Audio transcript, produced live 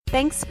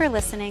Thanks for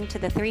listening to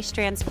the Three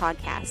Strands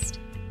podcast.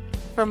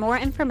 For more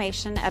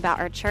information about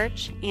our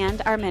church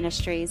and our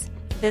ministries,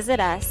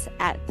 visit us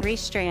at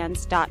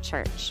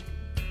threestrands.church.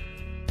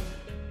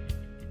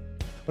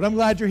 But I'm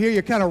glad you're here.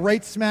 You're kind of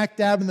right smack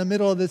dab in the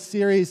middle of this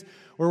series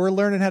where we're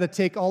learning how to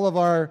take all of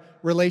our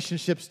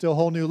relationships to a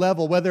whole new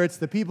level, whether it's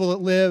the people that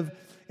live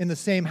in the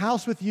same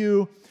house with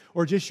you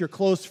or just your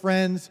close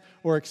friends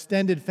or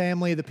extended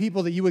family, the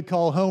people that you would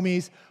call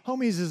homies.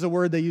 Homies is a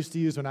word they used to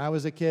use when I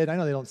was a kid. I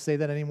know they don't say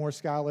that anymore,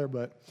 Skylar,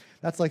 but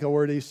that's like a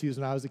word they used to use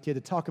when I was a kid to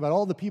talk about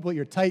all the people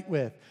you're tight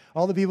with,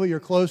 all the people you're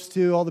close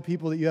to, all the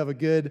people that you have a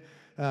good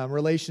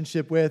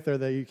relationship with or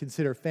that you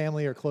consider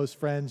family or close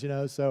friends,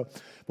 but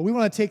we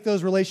want to take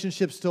those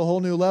relationships to a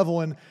whole new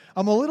level, and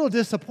I'm a little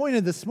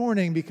disappointed this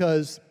morning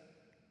because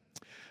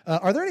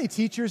are there any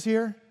teachers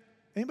here?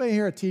 Anybody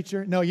here a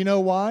teacher? No, you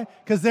know why?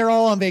 Because they're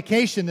all on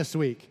vacation this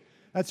week.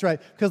 That's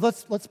right.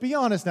 Because let's be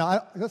honest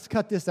now. Let's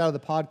cut this out of the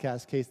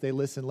podcast in case they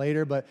listen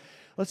later, but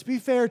let's be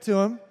fair to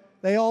them.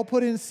 They all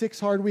put in 6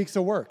 hard weeks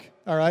of work,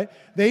 all right?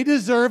 They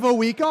deserve a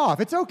week off.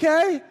 It's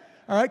okay.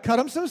 All right, cut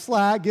them some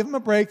slack, give them a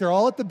break. They're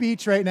all at the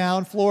beach right now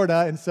in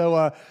Florida, and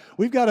so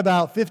we've got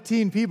about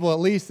 15 people at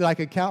least that I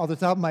could count off the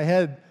top of my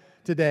head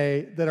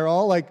today that are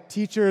all like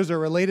teachers or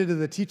related to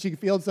the teaching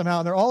field somehow,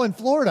 and they're all in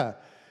Florida.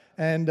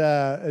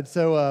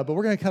 But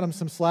we're going to cut them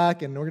some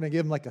slack, and we're going to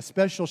give them like a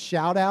special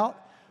shout out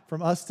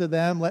from us to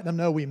them, letting them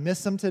know we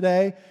miss them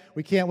today.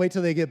 We can't wait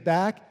till they get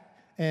back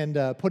and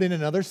put in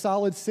another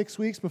solid 6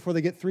 weeks before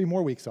they get 3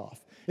 more weeks off.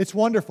 It's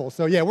wonderful.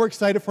 So yeah, we're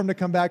excited for them to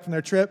come back from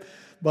their trip,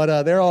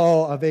 but they're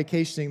all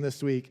vacationing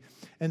this week.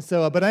 And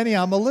so, but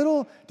anyhow, I'm a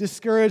little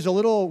discouraged, a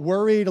little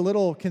worried, a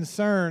little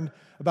concerned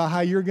about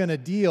how you're going to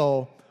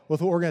deal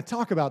with what we're going to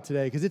talk about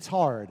today, because it's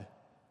hard.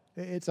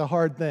 It's a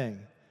hard thing.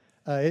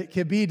 It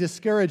can be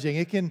discouraging.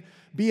 It can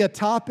be a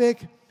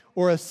topic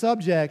or a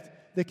subject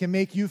that can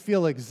make you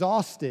feel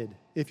exhausted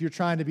if you're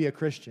trying to be a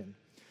Christian.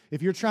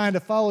 If you're trying to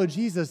follow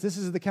Jesus, this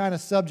is the kind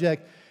of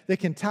subject that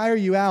can tire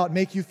you out,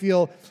 make you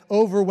feel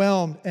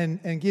overwhelmed,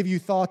 and give you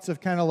thoughts of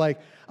kind of like,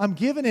 I'm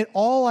giving it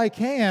all I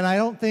can. I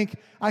don't think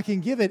I can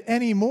give it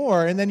any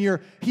more. And then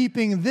you're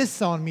heaping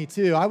this on me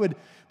too. I would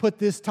put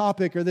this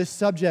topic or this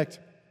subject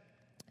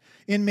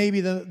in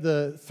maybe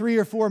the 3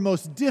 or 4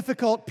 most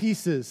difficult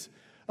pieces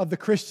of the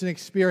Christian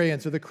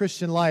experience or the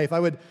Christian life. I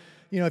would,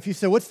 if you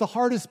said, what's the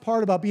hardest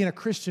part about being a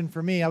Christian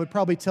for me? I would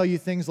probably tell you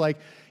things like,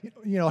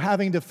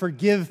 having to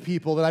forgive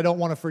people that I don't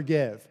want to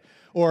forgive,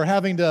 or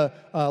having to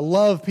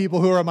love people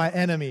who are my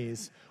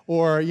enemies,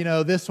 or,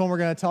 this one we're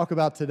going to talk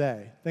about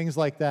today, things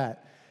like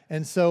that.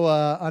 And so,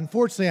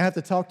 unfortunately, I have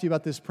to talk to you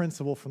about this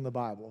principle from the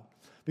Bible,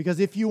 because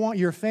if you want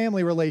your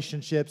family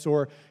relationships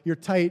or your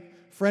tight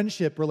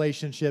friendship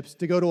relationships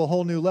to go to a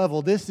whole new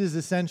level, this is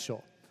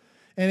essential.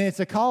 And it's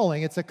a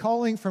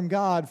calling from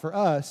God for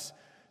us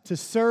to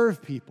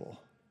serve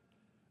people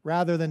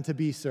rather than to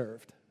be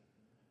served.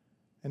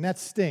 And that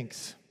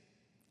stinks.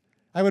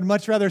 I would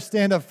much rather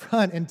stand up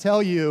front and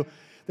tell you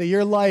that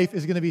your life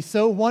is going to be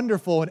so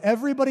wonderful and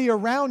everybody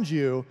around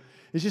you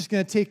is just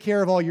going to take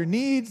care of all your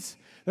needs.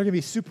 They're going to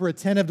be super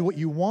attentive to what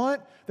you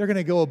want. They're going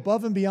to go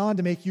above and beyond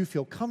to make you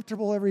feel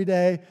comfortable every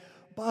day.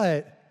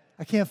 But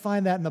I can't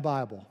find that in the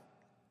Bible.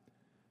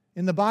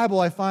 In the Bible,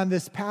 I find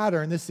this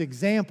pattern, this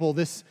example,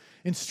 this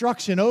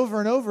instruction over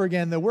and over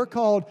again that we're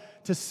called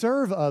to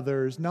serve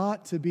others,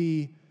 not to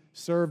be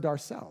served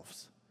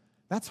ourselves.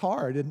 That's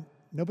hard, and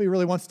nobody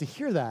really wants to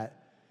hear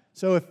that.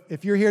 So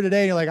if you're here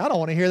today and you're like, I don't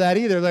want to hear that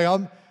either,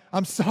 like,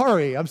 I'm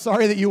sorry. I'm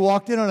sorry that you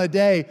walked in on a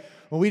day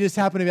when we just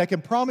happened to be. I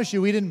can promise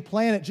you we didn't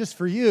plan it just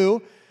for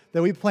you,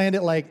 that we planned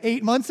it like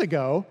 8 months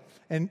ago,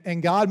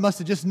 and God must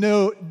have just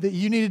known that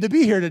you needed to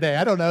be here today.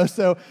 I don't know.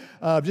 So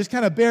just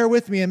kind of bear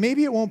with me, and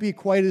maybe it won't be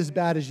quite as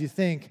bad as you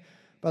think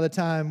by the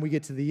time we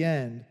get to the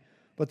end.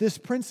 But this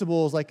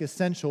principle is like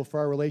essential for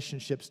our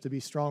relationships to be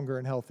stronger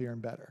and healthier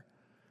and better.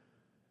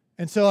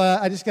 And so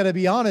I just got to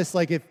be honest,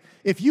 like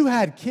if you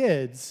had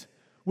kids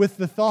with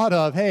the thought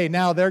of, hey,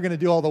 now they're going to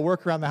do all the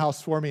work around the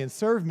house for me and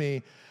serve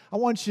me, I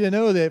want you to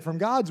know that from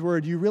God's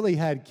word, you really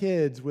had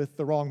kids with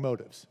the wrong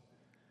motives.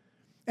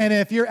 And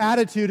if your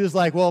attitude is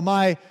like, well,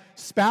 my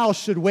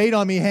spouse should wait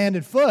on me hand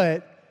and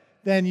foot,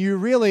 then you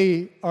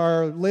really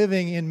are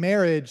living in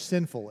marriage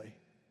sinfully.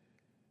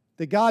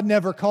 That God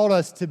never called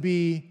us to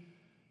be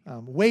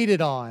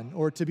waited on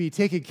or to be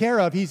taken care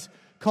of. He's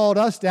called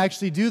us to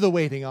actually do the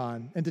waiting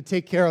on and to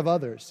take care of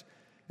others.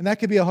 And that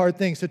could be a hard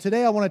thing. So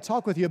today I want to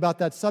talk with you about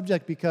that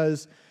subject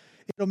because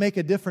it'll make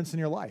a difference in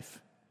your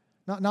life.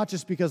 Not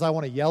just because I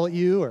want to yell at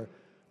you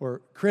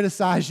or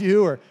criticize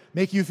you or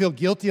make you feel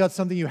guilty about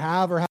something you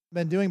have or haven't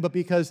been doing, but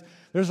because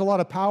there's a lot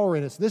of power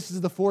in it. So this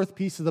is the 4th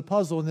piece of the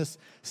puzzle in this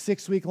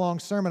 6-week-long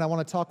sermon. I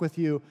want to talk with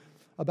you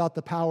about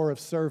the power of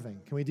serving.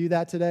 Can we do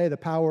that today? The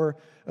power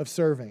of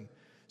serving.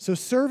 So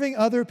serving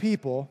other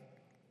people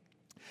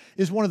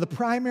is one of the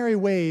primary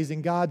ways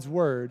in God's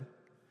Word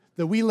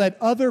that we let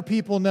other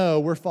people know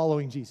we're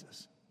following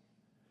Jesus.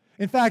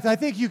 In fact, I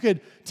think you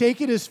could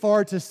take it as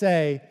far to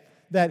say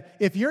that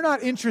if you're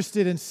not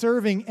interested in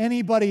serving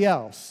anybody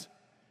else,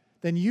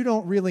 then you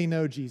don't really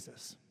know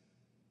Jesus.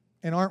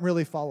 and aren't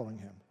really following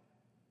him.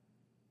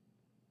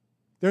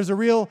 There's a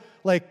real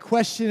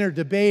question or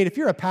debate. If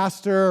you're a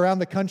pastor around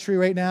the country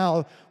right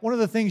now, one of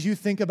the things you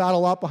think about a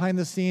lot behind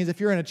the scenes, if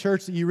you're in a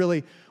church that you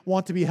really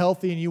want to be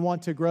healthy and you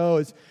want to grow,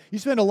 is you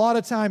spend a lot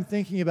of time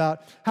thinking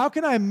about, how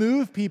can I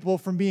move people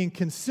from being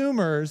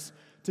consumers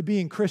to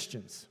being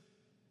Christians?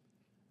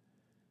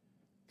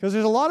 Because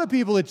there's a lot of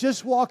people that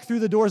just walk through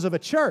the doors of a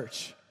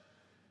church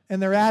and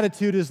their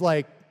attitude is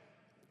like,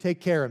 take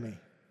care of me.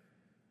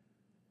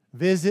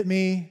 Visit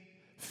me,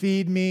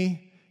 feed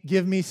me,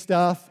 give me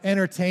stuff,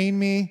 entertain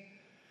me.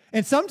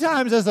 And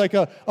sometimes as like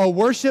a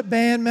worship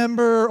band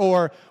member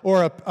or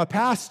a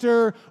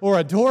pastor or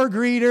a door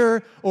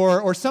greeter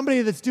or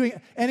somebody that's doing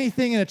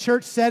anything in a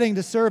church setting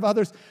to serve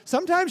others,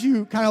 sometimes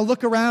you kind of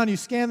look around, you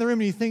scan the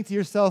room, and you think to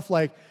yourself,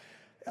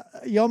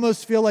 you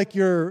almost feel like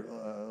you're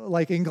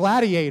like in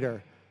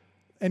Gladiator.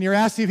 And you're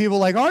asking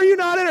people are you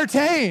not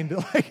entertained?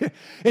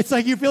 It's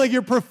like you feel like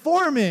you're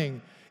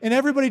performing. And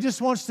everybody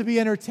just wants to be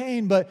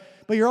entertained, but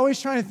you're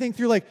always trying to think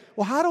through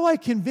well, how do I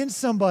convince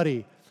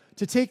somebody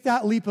to take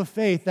that leap of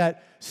faith,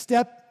 that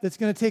step that's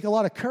going to take a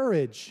lot of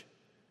courage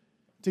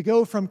to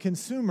go from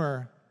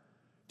consumer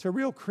to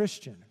real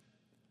Christian,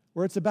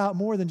 where it's about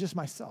more than just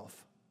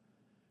myself?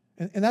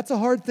 And that's a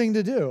hard thing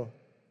to do.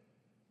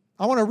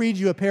 I want to read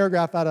you a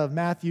paragraph out of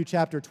Matthew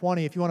chapter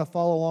 20. If you want to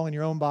follow along in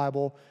your own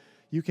Bible,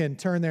 you can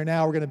turn there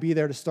now. We're going to be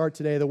there to start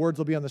today. The words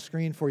will be on the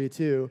screen for you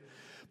too.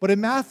 But in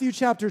Matthew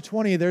chapter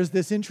 20, there's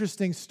this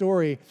interesting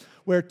story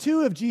where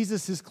two of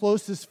Jesus'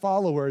 closest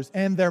followers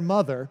and their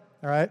mother,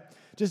 all right,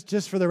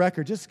 just for the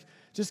record, just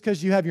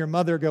because you have your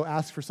mother go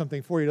ask for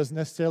something for you doesn't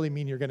necessarily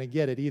mean you're going to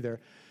get it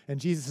either. And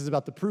Jesus is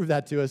about to prove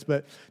that to us.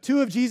 But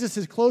two of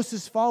Jesus'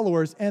 closest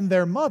followers and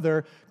their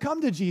mother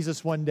come to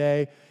Jesus one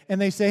day and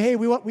they say, hey,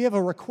 we have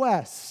a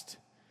request.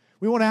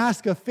 We want to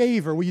ask a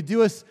favor. Will you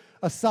do us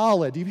a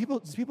solid? Do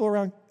people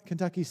around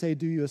Kentucky say,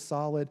 do you a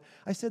solid?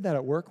 I said that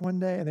at work one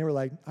day, and they were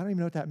like, I don't even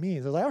know what that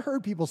means. I was like, I've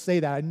heard people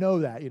say that. I know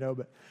that,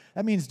 but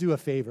that means do a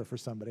favor for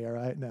somebody, all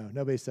right? No,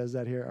 nobody says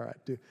that here. All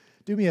right,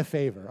 do me a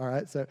favor, all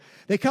right? So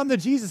they come to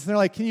Jesus, and they're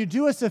like, can you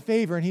do us a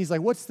favor? And he's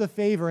like, what's the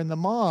favor? And the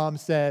mom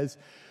says,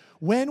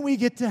 when we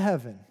get to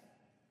heaven,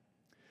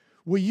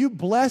 will you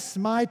bless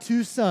my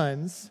two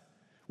sons?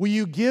 Will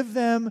you give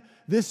them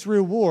this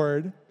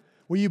reward?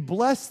 Will you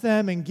bless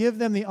them and give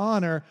them the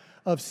honor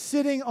of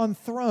sitting on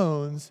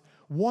thrones,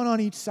 one on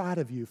each side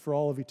of you for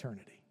all of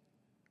eternity?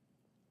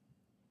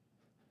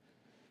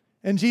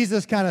 And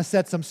Jesus kind of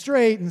sets them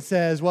straight and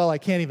says, well, I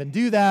can't even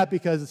do that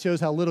because it shows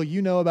how little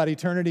you know about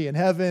eternity in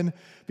heaven,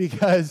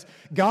 because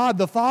God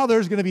the Father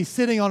is going to be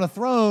sitting on a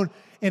throne,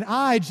 and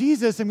I,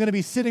 Jesus, am going to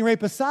be sitting right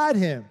beside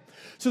him.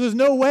 So there's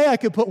no way I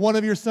could put one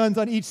of your sons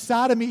on each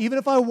side of me, even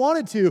if I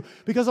wanted to,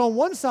 because on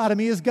one side of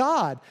me is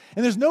God.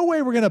 And there's no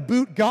way we're going to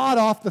boot God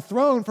off the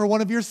throne for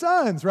one of your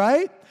sons,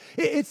 right?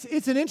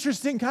 It's an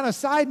interesting kind of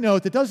side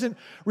note that doesn't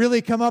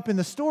really come up in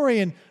the story,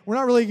 and we're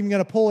not really even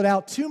going to pull it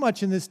out too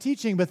much in this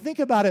teaching, but think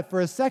about it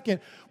for a second.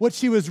 What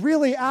she was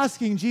really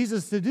asking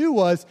Jesus to do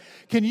was,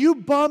 can you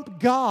bump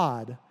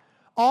God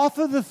off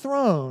of the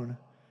throne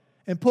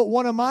and put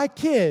one of my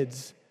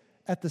kids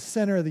at the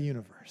center of the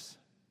universe?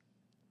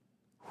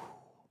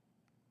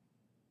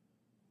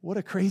 What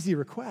a crazy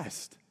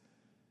request.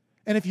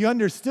 And if you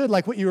understood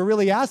what you were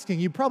really asking,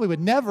 you probably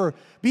would never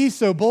be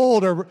so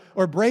bold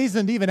or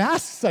brazen to even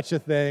ask such a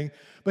thing.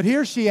 But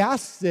here she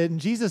asks it, and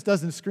Jesus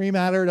doesn't scream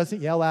at her, doesn't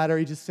yell at her.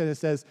 He just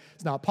says,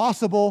 it's not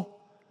possible.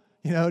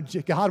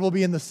 God will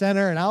be in the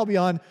center, and I'll be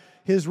on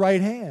his right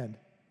hand.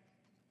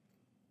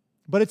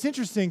 But it's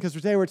interesting because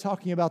today we're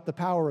talking about the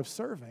power of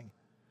serving.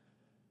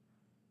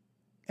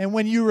 And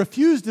when you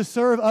refuse to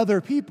serve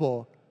other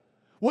people,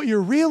 what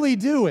you're really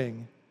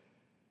doing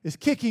is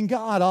kicking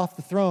God off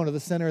the throne of the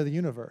center of the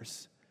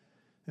universe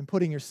and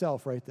putting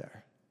yourself right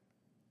there.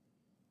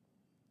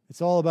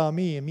 It's all about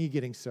me and me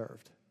getting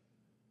served.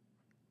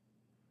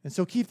 And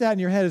so keep that in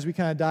your head as we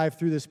kind of dive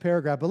through this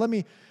paragraph. But let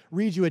me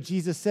read you what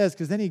Jesus says,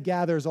 because then he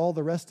gathers all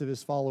the rest of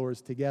his followers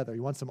together.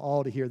 He wants them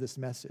all to hear this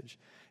message.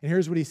 And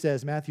here's what he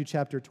says, Matthew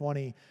chapter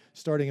 20,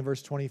 starting in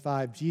verse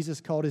 25. Jesus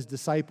called his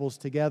disciples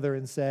together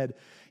and said,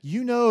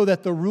 you know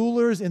that the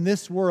rulers in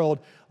this world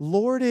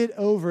lord it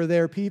over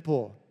their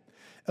people,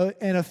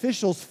 and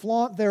officials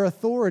flaunt their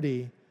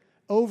authority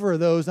over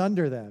those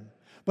under them.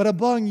 But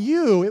among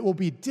you, it will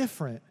be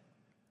different.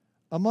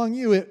 Among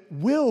you, it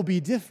will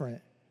be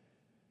different.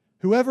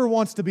 Whoever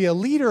wants to be a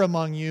leader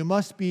among you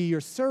must be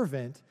your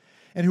servant,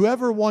 and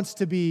whoever wants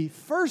to be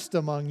first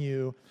among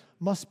you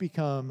must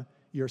become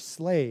your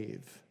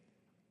slave.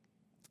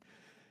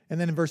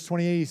 And then in verse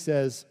 28, he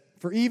says,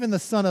 for even the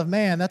Son of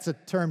Man, that's a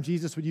term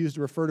Jesus would use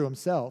to refer to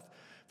himself.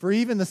 For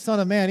even the Son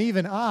of Man,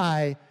 even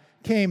I,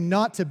 came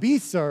not to be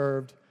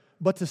served,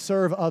 but to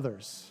serve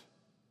others.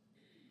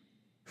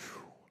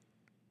 Whew.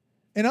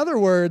 In other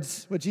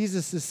words, what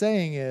Jesus is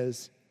saying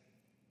is,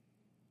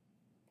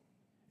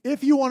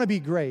 if you want to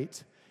be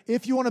great,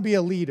 if you want to be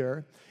a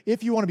leader,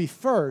 if you want to be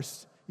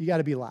first, you got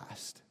to be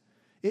last.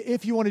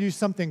 If you want to do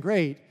something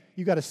great,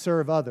 you got to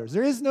serve others.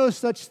 There is no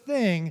such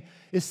thing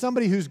as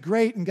somebody who's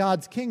great in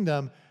God's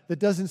kingdom that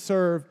doesn't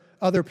serve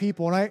other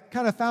people. And I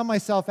kind of found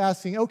myself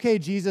asking, okay,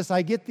 Jesus,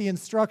 I get the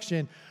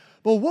instruction,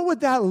 but what would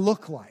that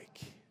look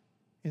like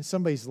in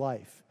somebody's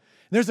life?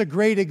 And there's a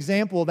great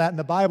example of that in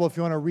the Bible if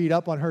you want to read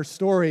up on her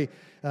story.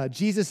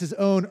 Jesus'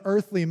 own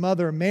earthly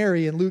mother,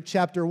 Mary, in Luke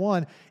chapter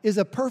 1, is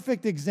a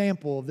perfect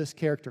example of this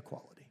character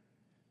quality.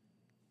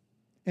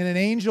 And an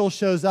angel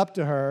shows up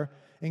to her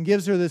and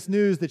gives her this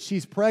news that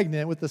she's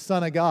pregnant with the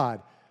Son of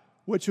God,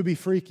 which would be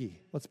freaky,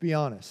 let's be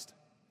honest,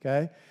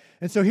 okay?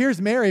 And so here's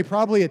Mary,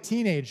 probably a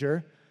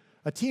teenager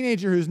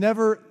who's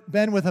never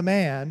been with a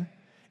man,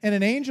 and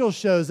an angel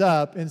shows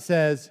up and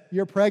says,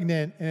 you're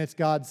pregnant and it's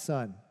God's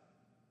son.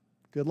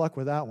 Good luck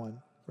with that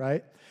one,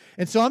 right?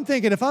 And so I'm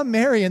thinking, if I'm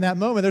Mary in that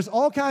moment, there's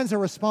all kinds of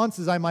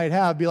responses I might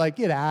have. Be like,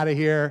 get out of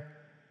here.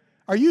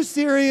 Are you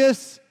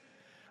serious?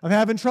 I'm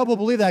having trouble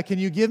believing that. Can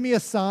you give me a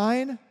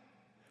sign?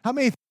 How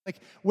many,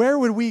 where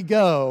would we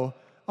go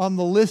on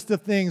the list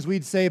of things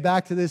we'd say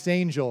back to this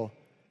angel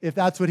if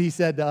that's what he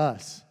said to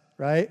us,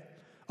 right?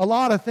 A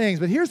lot of things.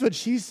 But here's what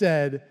she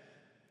said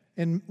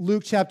in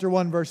Luke chapter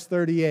 1, verse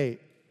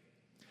 38.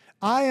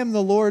 I am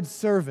the Lord's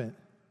servant.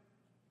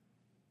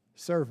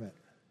 Servant.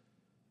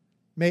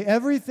 May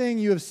everything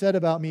you have said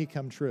about me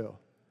come true.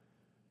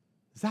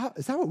 Is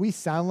that what we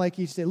sound like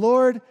each day?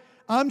 Lord,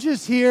 I'm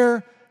just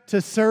here to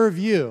serve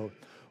you.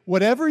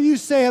 Whatever you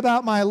say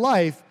about my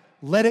life,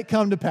 let it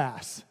come to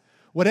pass.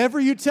 Whatever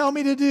you tell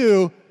me to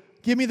do,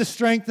 give me the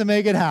strength to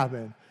make it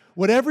happen.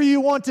 Whatever you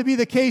want to be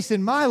the case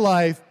in my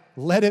life,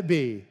 let it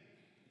be.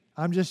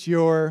 I'm just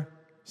your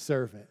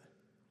servant.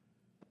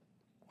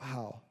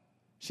 Wow.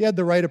 She had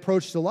the right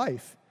approach to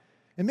life.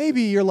 And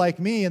maybe you're like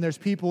me and there's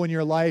people in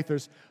your life,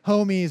 there's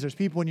homies, there's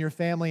people in your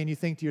family, and you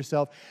think to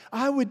yourself,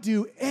 I would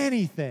do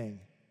anything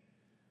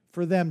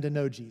for them to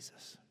know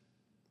Jesus.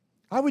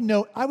 I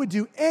would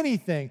do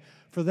anything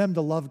for them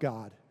to love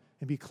God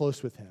and be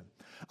close with Him.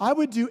 I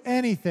would do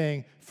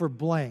anything for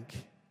blank,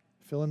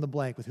 fill in the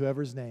blank with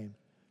whoever's name,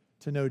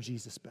 to know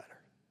Jesus better,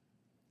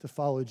 to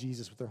follow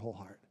Jesus with their whole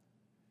heart.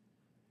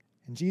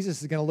 And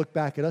Jesus is going to look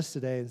back at us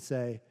today and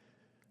say,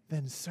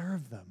 then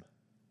serve them.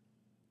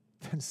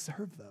 Then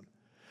serve them.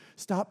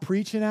 Stop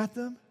preaching at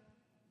them,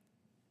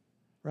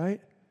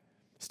 right?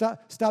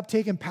 Stop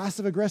taking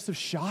passive-aggressive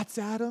shots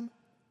at them.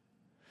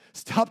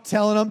 Stop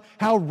telling them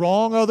how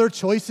wrong all their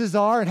choices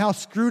are and how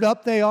screwed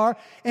up they are,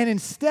 and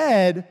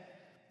instead,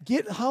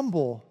 get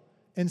humble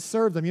and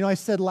serve them. You know, I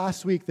said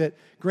last week that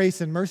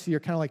grace and mercy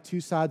are kind of like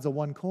two sides of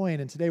one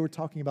coin, and today we're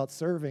talking about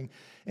serving.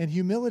 And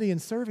humility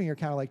and serving are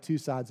kind of like two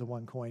sides of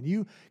one coin.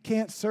 You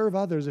can't serve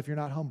others if you're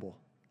not humble.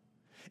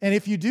 And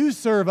if you do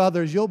serve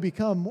others, you'll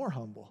become more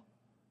humble.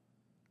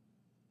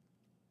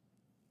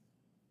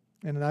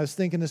 And I was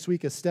thinking this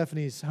week of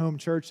Stephanie's home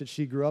church that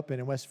she grew up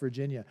in West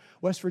Virginia.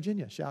 West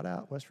Virginia, shout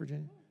out, West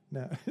Virginia.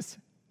 No, it's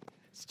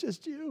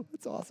just you.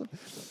 It's awesome.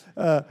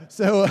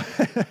 So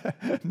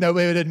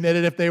nobody would admit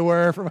it if they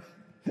were from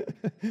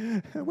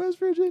West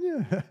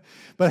Virginia.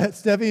 But at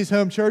Stephanie's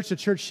home church, the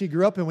church she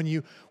grew up in, when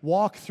you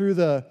walk through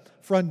the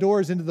front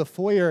doors into the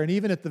foyer, and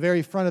even at the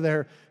very front of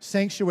their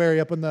sanctuary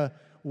up on the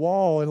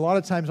wall, and a lot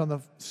of times on the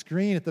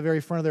screen at the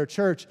very front of their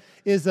church,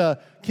 is a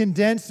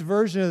condensed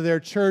version of their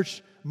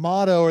church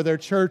motto or their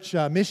church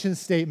mission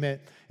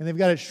statement, and they've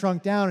got it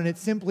shrunk down, and it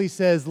simply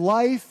says,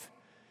 life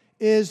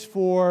is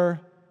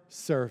for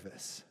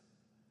service.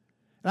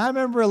 And I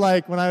remember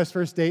when I was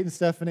first dating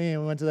Stephanie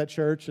and we went to that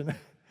church, and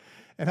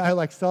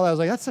I saw that, I was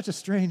like, that's such a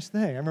strange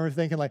thing. I remember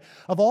thinking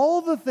of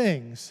all the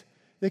things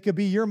that could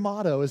be your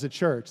motto as a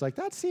church,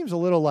 that seems a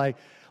little like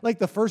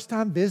the first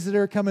time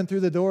visitor coming through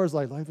the doors,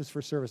 life is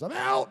for service. I'm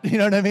out. You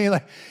know what I mean?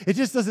 It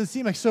just doesn't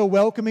seem so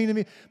welcoming to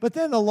me. But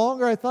then the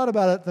longer I thought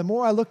about it, the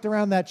more I looked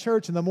around that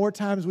church and the more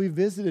times we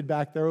visited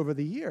back there over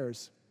the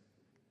years,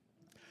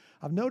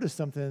 I've noticed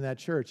something in that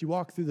church. You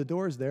walk through the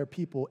doors there,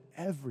 people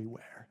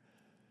everywhere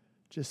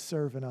just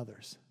serving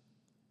others.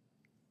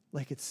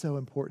 It's so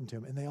important to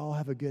them. And they all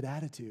have a good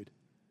attitude.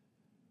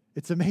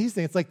 It's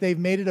amazing. It's like they've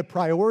made it a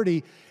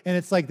priority, and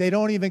it's like they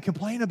don't even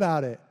complain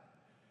about it.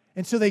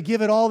 And so they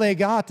give it all they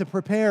got to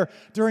prepare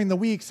during the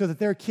week so that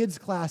their kids'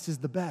 class is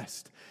the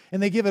best.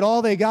 And they give it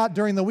all they got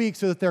during the week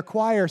so that their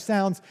choir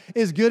sounds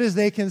as good as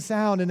they can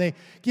sound. And they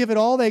give it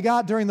all they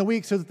got during the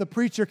week so that the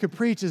preacher could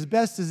preach as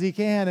best as he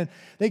can. And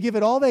they give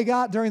it all they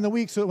got during the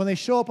week so that when they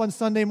show up on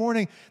Sunday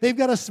morning, they've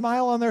got a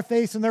smile on their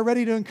face and they're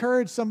ready to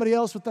encourage somebody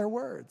else with their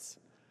words.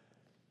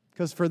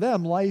 Because for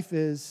them, life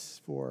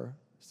is for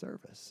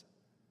service.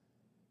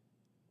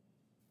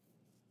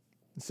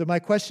 So my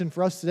question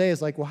for us today is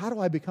how do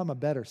I become a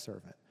better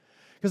servant?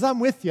 Because I'm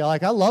with you. I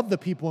love the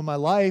people in my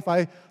life.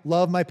 I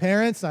love my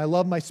parents, and I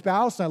love my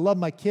spouse, and I love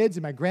my kids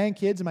and my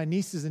grandkids and my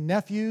nieces and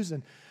nephews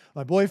and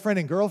my boyfriend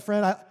and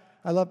girlfriend.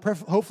 I love,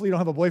 hopefully you don't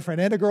have a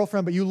boyfriend and a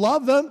girlfriend, but you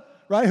love them,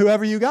 right?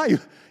 Whoever you got,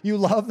 you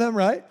love them,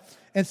 right?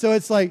 And so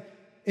it's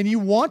and you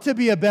want to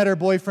be a better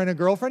boyfriend and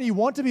girlfriend. You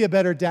want to be a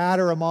better dad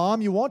or a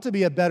mom. You want to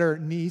be a better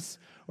niece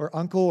or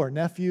uncle or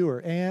nephew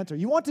or aunt, or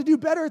you want to do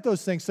better at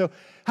those things. So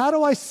how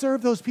do I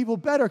serve those people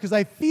better? Because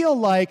I feel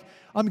like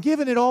I'm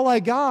giving it all I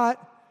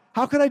got.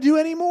 How could I do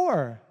any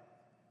more?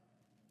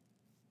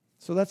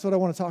 So that's what I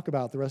want to talk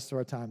about the rest of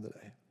our time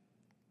today.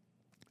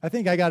 I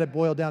think I got it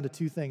boiled down to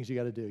two things you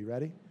got to do. You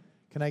ready?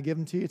 Can I give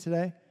them to you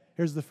today?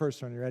 Here's the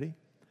first one. You ready?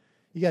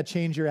 You got to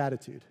change your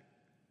attitude.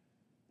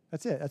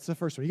 That's it. That's the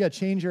first one. You got to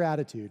change your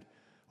attitude.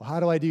 Well, how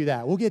do I do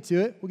that? We'll get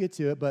to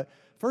it. But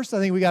first, I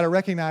think we got to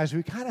recognize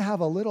we kind of have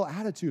a little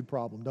attitude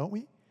problem, don't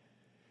we?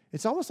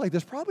 It's almost like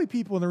there's probably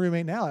people in the room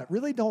right now that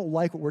really don't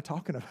like what we're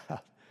talking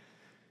about.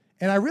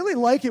 And I really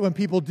like it when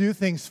people do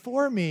things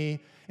for me,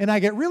 and I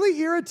get really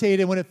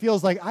irritated when it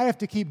feels like I have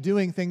to keep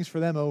doing things for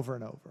them over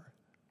and over.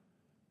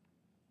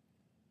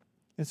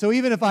 And so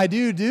even if I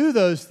do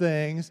those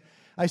things,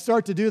 I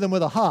start to do them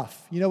with a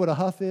huff. You know what a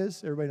huff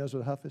is? Everybody knows what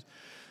a huff is?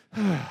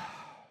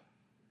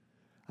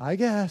 I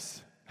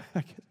guess.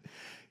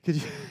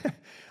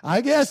 I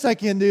guess I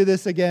can do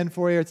this again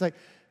for you. It's like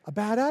a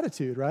bad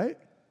attitude, right?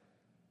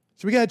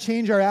 So we got to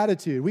change our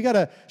attitude. We got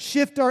to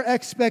shift our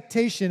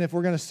expectation if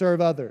we're going to serve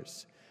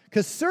others.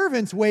 Because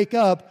servants wake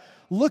up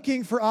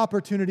looking for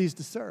opportunities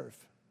to serve.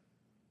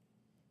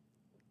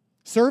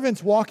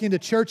 Servants walk into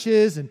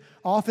churches and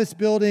office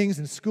buildings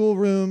and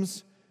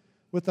schoolrooms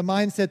with the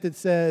mindset that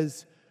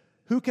says,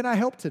 who can I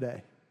help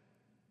today?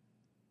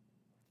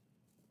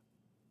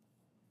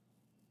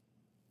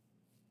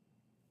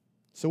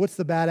 So what's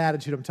the bad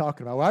attitude I'm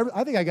talking about? Well,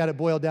 I think I got it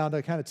boiled down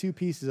to kind of two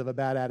pieces of a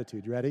bad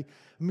attitude. You ready?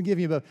 I'm going to give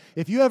you both.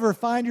 If you ever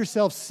find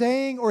yourself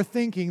saying or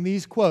thinking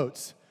these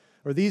quotes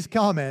or these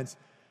comments,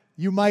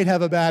 you might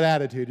have a bad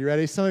attitude. You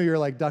ready? Some of you are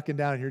like ducking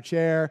down in your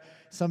chair.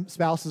 Some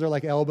spouses are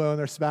like elbowing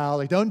their spouse.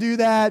 Like, don't do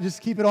that. Just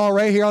keep it all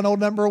right here on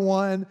old number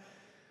one.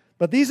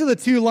 But these are the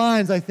two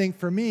lines, I think,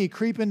 for me,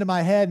 creep into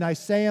my head, and I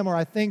say them or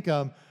I think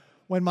them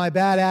when my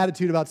bad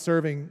attitude about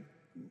serving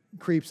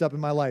creeps up in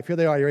my life. Here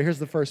they are. Here's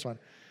the first one.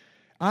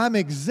 I'm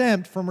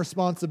exempt from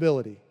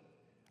responsibility.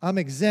 I'm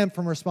exempt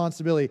from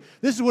responsibility.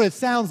 This is what it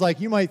sounds like.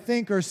 You might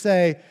think or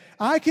say,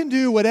 I can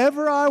do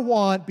whatever I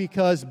want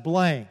because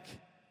blank.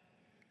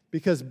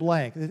 Because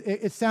blank.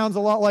 It sounds a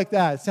lot like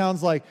that. It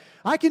sounds like,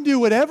 I can do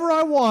whatever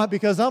I want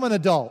because I'm an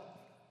adult.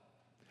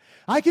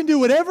 I can do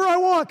whatever I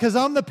want because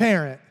I'm the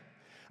parent.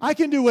 I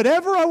can do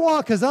whatever I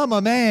want because I'm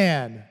a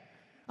man.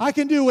 I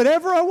can do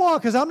whatever I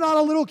want because I'm not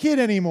a little kid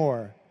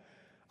anymore.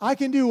 I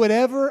can do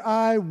whatever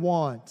I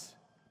want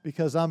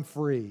because I'm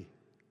free,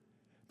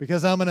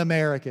 because I'm an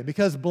American,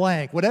 because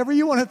blank, whatever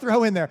you want to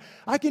throw in there.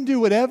 I can do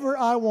whatever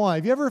I want.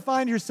 If you ever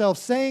find yourself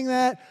saying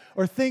that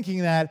or thinking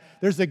that,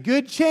 there's a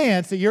good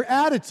chance that your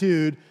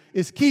attitude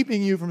is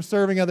keeping you from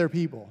serving other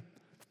people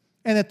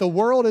and that the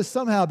world has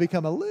somehow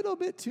become a little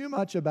bit too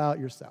much about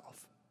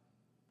yourself.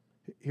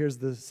 Here's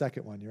the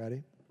second one. You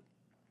ready?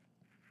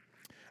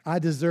 I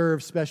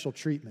deserve special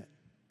treatment.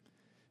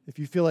 If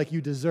you feel like you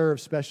deserve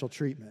special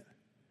treatment.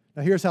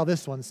 Now here's how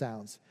this one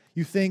sounds.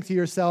 You think to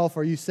yourself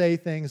or you say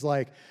things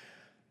like,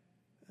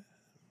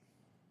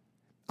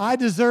 I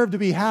deserve to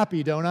be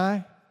happy, don't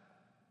I?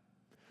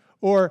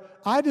 Or,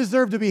 I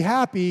deserve to be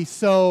happy,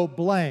 so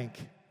blank.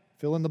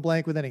 Fill in the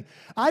blank with any.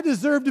 I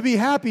deserve to be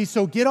happy,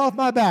 so get off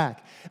my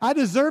back. I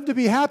deserve to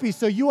be happy,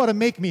 so you ought to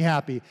make me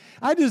happy.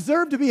 I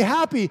deserve to be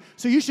happy,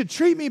 so you should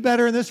treat me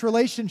better in this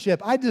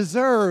relationship. I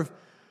deserve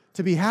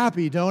to be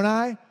happy, don't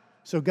I?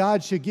 So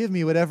God should give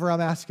me whatever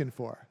I'm asking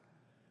for.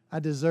 I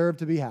deserve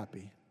to be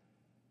happy.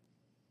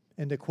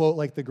 And to quote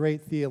like the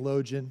great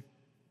theologian,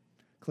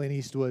 Clint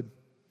Eastwood,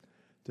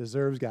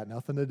 deserves got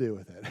nothing to do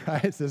with it,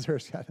 right?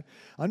 Deserves got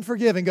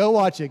Unforgiven, go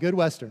watch it, good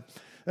Western.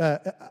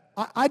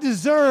 I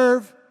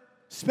deserve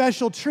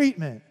special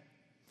treatment.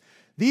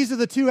 These are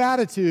the two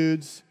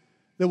attitudes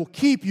that will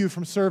keep you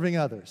from serving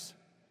others.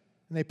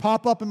 And they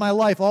pop up in my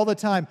life all the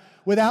time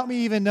without me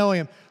even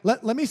knowing them.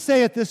 Let me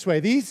say it this way.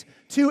 These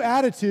two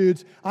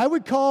attitudes, I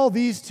would call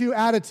these two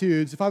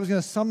attitudes, if I was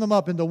going to sum them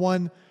up into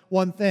one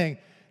thing,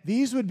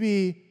 these would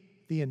be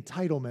the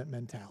entitlement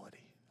mentality.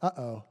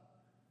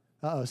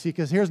 See,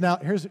 because here's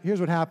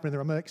what happened in the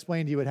room. I'm going to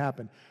explain to you what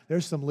happened.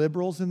 There's some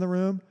liberals in the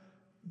room.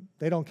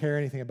 They don't care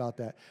anything about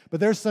that.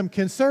 But there's some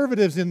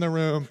conservatives in the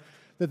room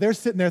that they're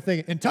sitting there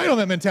thinking,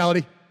 entitlement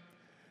mentality.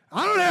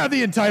 I don't have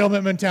the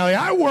entitlement mentality.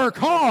 I work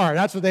hard.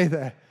 That's what they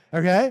think,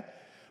 okay?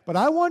 But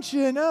I want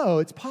you to know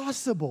it's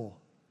possible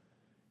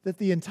that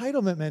the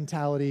entitlement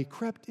mentality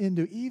crept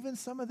into even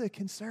some of the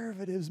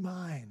conservatives'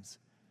 minds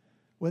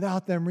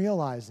without them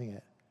realizing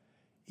it,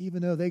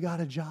 even though they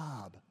got a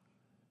job.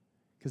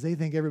 Because they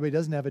think everybody who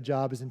doesn't have a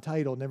job is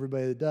entitled and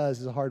everybody that does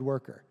is a hard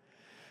worker.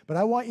 But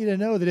I want you to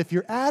know that if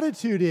your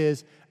attitude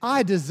is,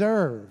 I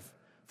deserve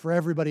for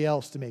everybody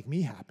else to make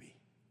me happy,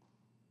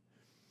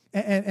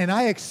 and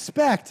I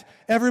expect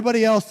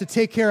everybody else to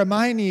take care of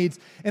my needs,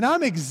 and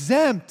I'm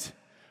exempt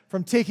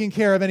from taking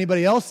care of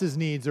anybody else's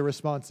needs or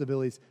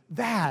responsibilities,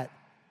 that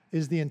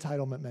is the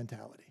entitlement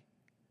mentality.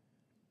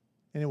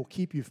 And it will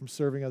keep you from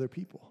serving other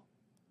people.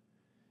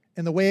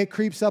 And the way it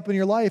creeps up in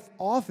your life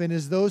often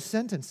is those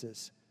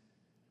sentences.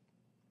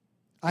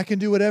 I can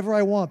do whatever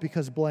I want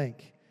because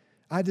blank.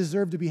 I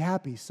deserve to be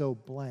happy, so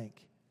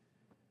blank.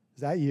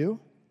 Is that you? You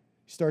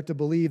start to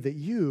believe that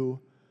you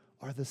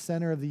are the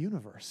center of the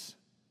universe.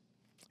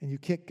 And you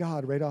kick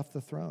God right off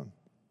the throne.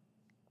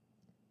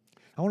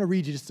 I want to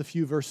read you just a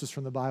few verses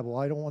from the Bible.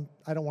 I don't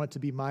want it to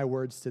be my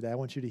words today. I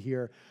want you to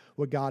hear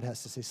what God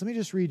has to say. So let me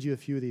just read you a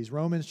few of these.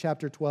 Romans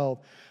chapter 12,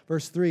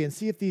 verse 3, and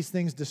see if these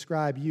things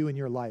describe you and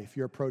your life,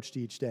 your approach to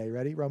each day.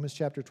 Ready? Romans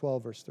chapter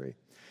 12, verse 3.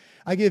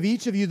 I give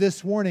each of you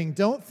this warning: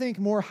 don't think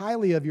more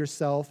highly of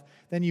yourself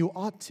than you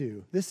ought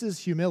to. This is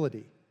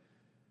humility.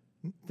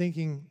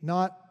 Thinking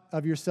not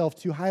of yourself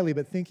too highly,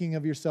 but thinking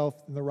of yourself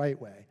in the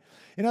right way.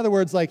 In other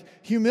words, like,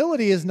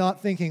 humility is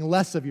not thinking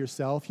less of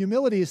yourself.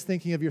 Humility is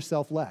thinking of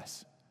yourself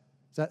less.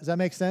 Does that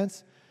make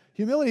sense?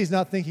 Humility is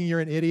not thinking you're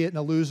an idiot and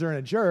a loser and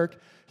a jerk.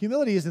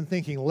 Humility isn't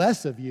thinking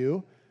less of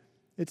you.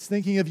 It's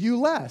thinking of you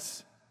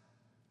less.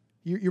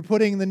 You're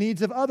putting the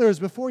needs of others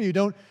before you.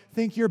 Don't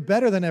think you're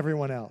better than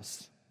everyone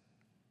else.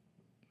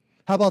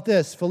 How about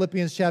this?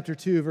 Philippians chapter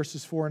 2,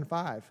 verses 4 and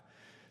 5.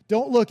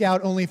 Don't look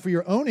out only for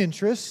your own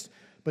interests,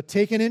 but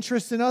take an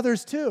interest in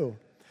others too.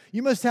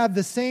 You must have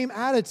the same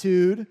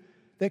attitude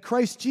that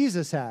Christ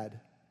Jesus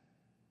had.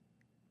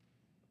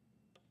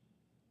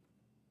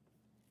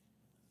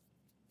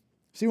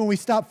 See, when we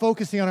stop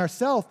focusing on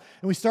ourselves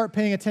and we start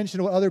paying attention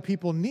to what other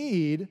people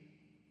need,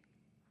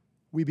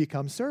 we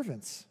become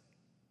servants.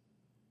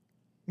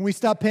 When we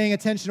stop paying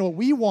attention to what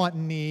we want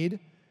and need,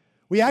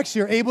 we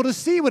actually are able to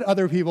see what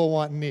other people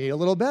want and need a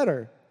little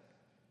better.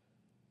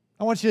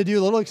 I want you to do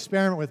a little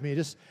experiment with me.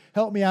 Just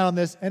help me out on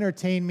this.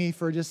 Entertain me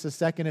for just a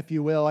second, if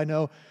you will. I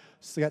know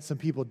I got some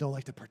people who don't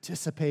like to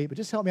participate, but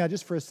just help me out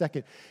just for a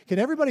second. Can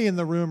everybody in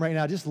the room right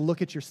now just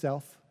look at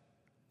yourself?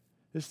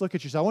 Just look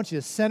at yourself. I want you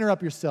to center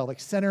up yourself,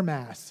 like center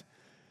mass.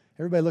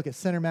 Everybody look at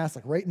center mass,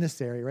 like right in this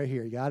area, right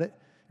here. You got it?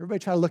 Everybody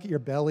try to look at your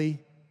belly,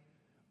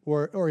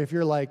 or if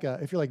you're like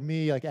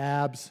me, like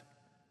abs.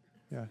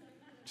 Yeah,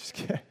 just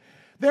kidding.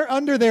 They're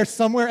under there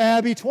somewhere,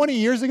 Abby. 20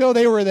 years ago,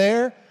 they were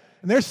there,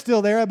 and they're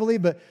still there, I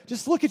believe. But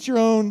just look at your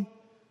own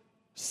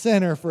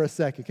center for a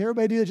second. Can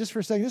everybody do that just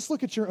for a second? Just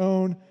look at your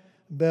own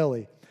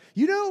belly.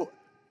 You know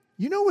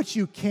what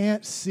you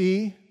can't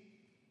see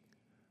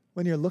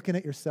when you're looking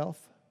at yourself?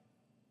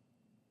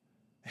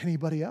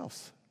 Anybody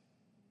else.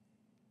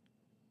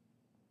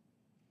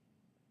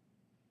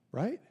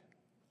 Right?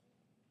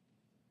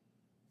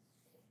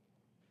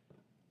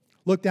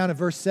 Look down at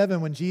verse 7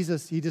 when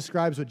he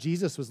describes what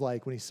Jesus was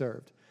like when he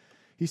served.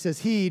 He says,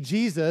 he,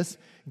 Jesus,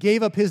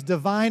 gave up his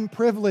divine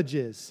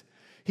privileges.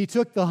 He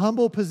took the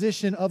humble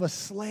position of a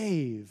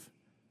slave.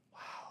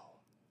 Wow.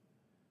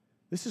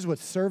 This is what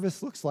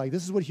service looks like.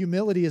 This is what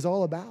humility is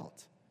all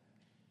about.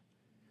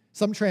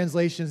 Some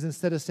translations,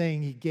 instead of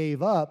saying he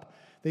gave up,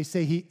 they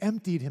say he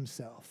emptied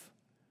himself.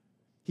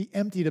 He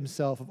emptied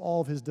himself of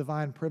all of his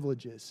divine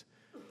privileges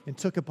and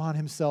took upon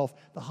himself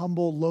the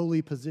humble,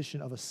 lowly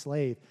position of a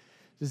slave.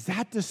 Does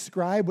that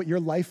describe what your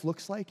life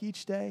looks like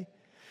each day?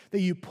 That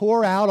you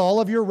pour out all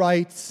of your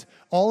rights,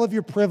 all of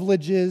your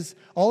privileges,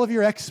 all of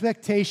your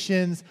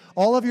expectations,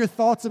 all of your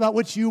thoughts about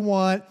what you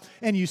want,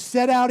 and you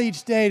set out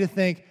each day to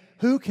think,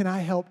 who can I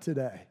help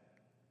today?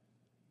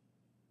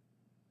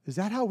 Is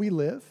that how we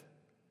live?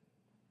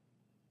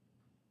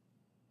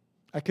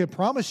 I can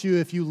promise you,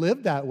 if you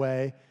live that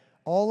way,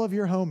 all of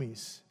your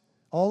homies,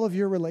 all of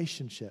your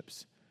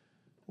relationships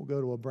will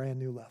go to a brand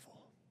new level.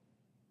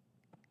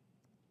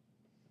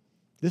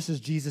 This is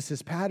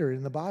Jesus' pattern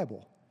in the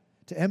Bible.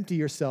 To empty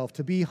yourself,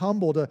 to be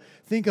humble, to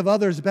think of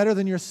others better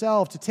than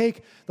yourself, to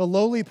take the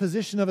lowly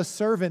position of a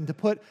servant, to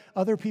put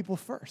other people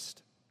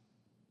first.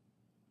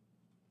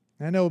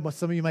 And I know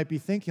some of you might be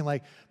thinking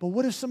like, but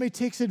what if somebody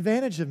takes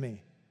advantage of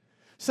me?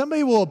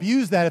 Somebody will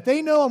abuse that. If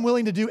they know I'm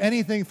willing to do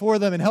anything for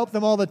them and help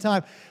them all the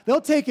time,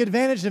 they'll take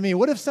advantage of me.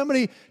 What if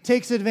somebody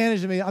takes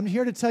advantage of me? I'm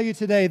here to tell you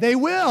today, they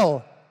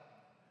will.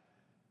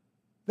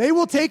 They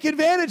will take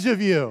advantage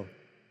of you.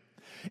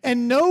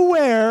 And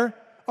nowhere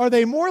are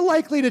they more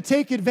likely to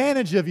take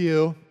advantage of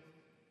you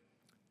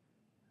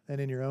than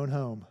in your own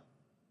home,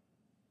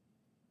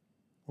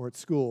 or at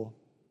school,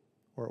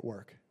 or at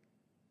work.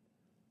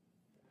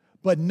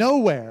 But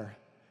nowhere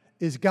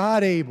is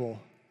God able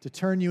to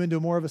turn you into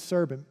more of a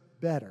servant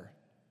better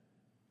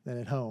than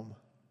at home,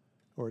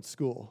 or at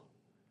school,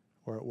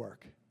 or at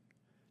work.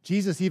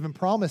 Jesus even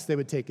promised they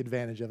would take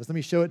advantage of us. Let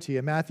me show it to you.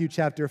 In Matthew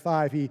chapter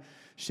 5, he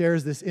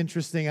shares this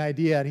interesting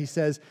idea, and he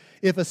says,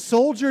 if a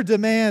soldier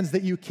demands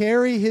that you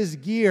carry his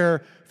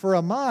gear for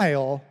a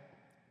mile,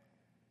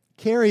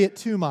 carry it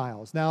 2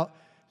 miles. Now,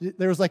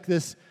 there was like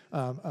this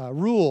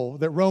rule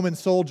that Roman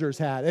soldiers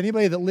had.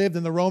 Anybody that lived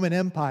in the Roman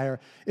Empire,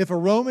 if a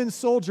Roman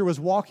soldier was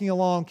walking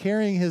along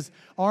carrying his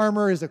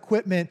armor, his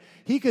equipment,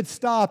 he could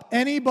stop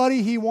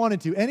anybody he wanted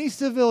to, any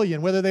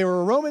civilian, whether they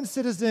were a Roman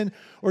citizen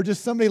or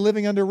just somebody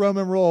living under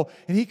Roman rule,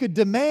 and he could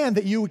demand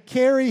that you would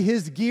carry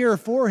his gear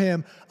for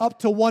him up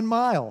to 1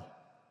 mile,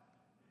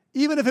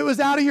 even if it was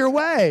out of your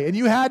way and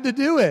you had to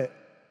do it.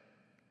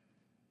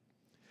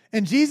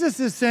 And Jesus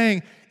is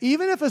saying,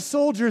 even if a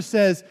soldier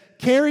says,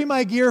 carry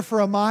my gear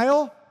for a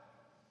mile,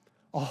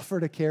 offer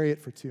to carry it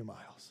for 2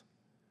 miles.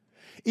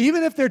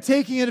 Even if they're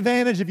taking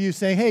advantage of you,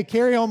 saying, hey,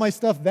 carry all my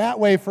stuff that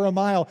way for a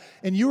mile,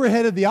 and you were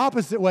headed the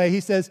opposite way, he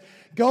says,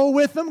 go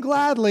with them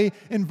gladly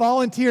and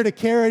volunteer to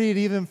carry it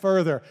even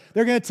further.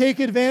 They're going to take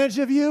advantage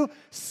of you,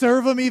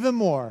 serve them even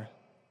more.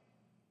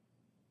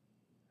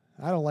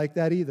 I don't like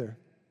that either.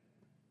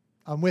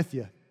 I'm with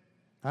you.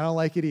 I don't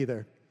like it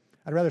either.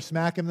 I'd rather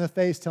smack them in the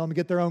face, tell them to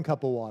get their own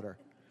cup of water,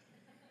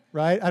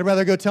 right? I'd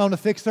rather go tell them to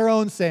fix their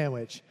own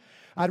sandwich.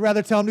 I'd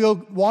rather tell them to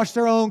go wash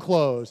their own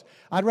clothes.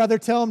 I'd rather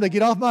tell them to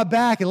get off my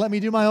back and let me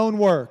do my own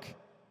work.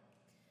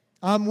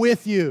 I'm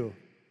with you.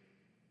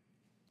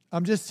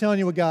 I'm just telling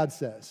you what God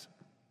says.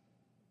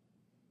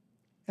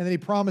 And then he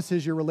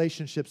promises your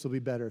relationships will be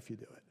better if you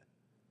do it.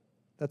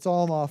 That's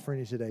all I'm offering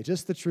you today.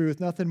 Just the truth,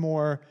 nothing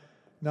more,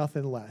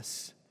 nothing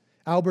less.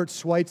 Albert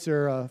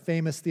Schweitzer, a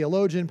famous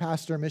theologian,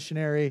 pastor,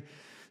 missionary,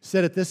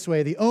 said it this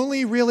way: the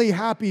only really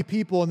happy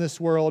people in this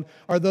world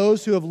are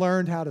those who have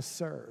learned how to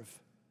serve.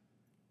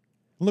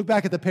 Look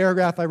back at the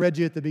paragraph I read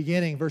you at the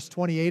beginning, verse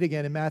 28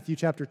 again in Matthew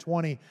chapter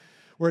 20,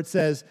 where it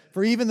says,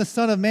 for even the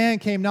Son of Man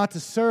came not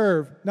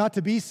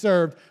to be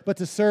served, but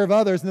to serve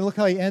others. And then look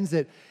how he ends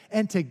it,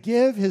 and to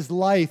give his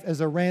life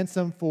as a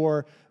ransom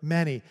for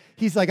many.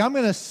 He's like, I'm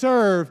going to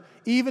serve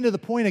even to the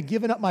point of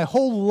giving up my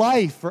whole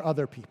life for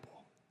other people.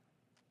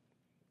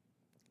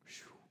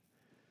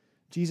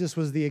 Jesus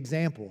was the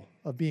example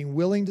of being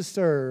willing to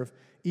serve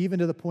even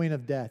to the point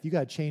of death. You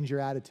got to change your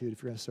attitude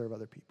if you're going to serve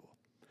other people.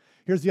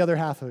 Here's the other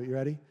half of it. You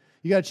ready?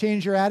 You got to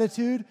change your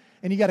attitude,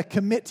 and you got to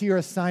commit to your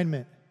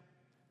assignment.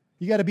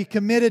 You got to be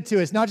committed to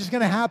it. It's not just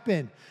going to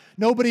happen.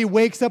 Nobody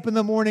wakes up in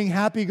the morning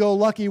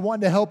happy-go-lucky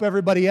wanting to help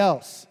everybody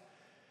else.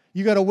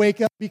 You got to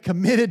wake up, be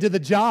committed to the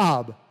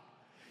job.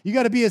 You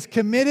got to be as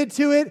committed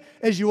to it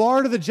as you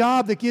are to the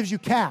job that gives you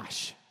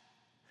cash.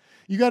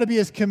 You got to be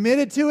as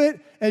committed to it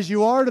as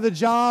you are to the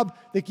job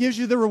that gives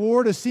you the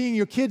reward of seeing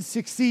your kids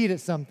succeed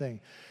at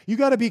something. You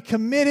got to be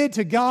committed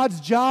to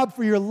God's job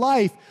for your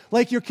life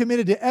like you're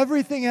committed to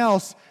everything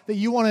else that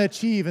you want to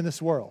achieve in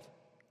this world.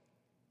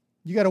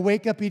 You got to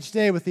wake up each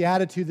day with the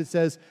attitude that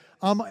says,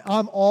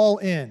 I'm all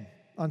in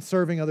on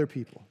serving other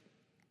people.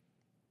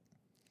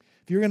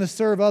 If you're going to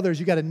serve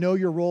others, you got to know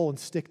your role and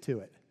stick to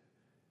it.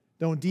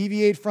 Don't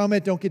deviate from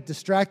it. Don't get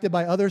distracted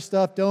by other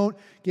stuff. Don't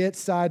get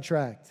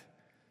sidetracked.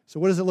 So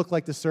what does it look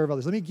like to serve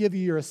others? Let me give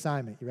you your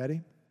assignment. You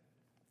ready?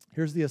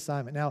 Here's the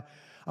assignment. Now,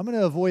 I'm going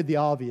to avoid the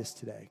obvious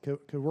today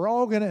because we're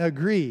all going to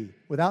agree,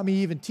 without me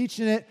even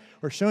teaching it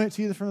or showing it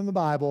to you from the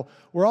Bible,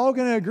 we're all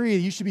going to agree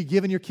that you should be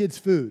giving your kids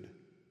food,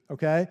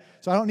 okay?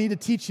 So I don't need to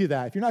teach you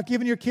that. If you're not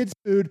giving your kids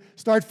food,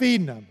 start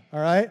feeding them, all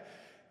right?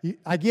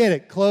 I get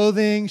it.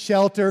 Clothing,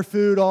 shelter,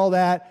 food, all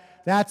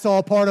that. That's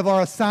all part of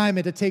our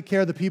assignment to take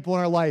care of the people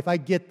in our life. I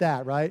get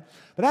that, right?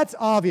 But that's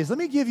obvious. Let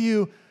me give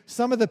you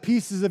some of the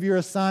pieces of your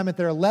assignment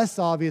that are less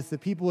obvious that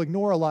people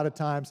ignore a lot of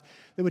times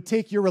that would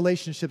take your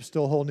relationships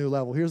to a whole new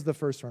level. Here's the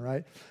first one,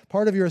 right?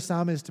 Part of your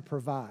assignment is to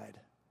provide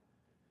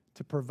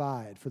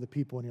for the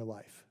people in your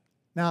life.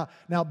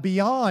 Now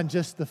beyond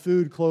just the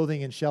food,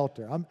 clothing, and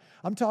shelter,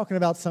 I'm talking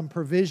about some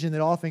provision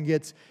that often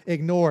gets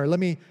ignored. Let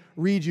me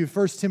read you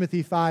 1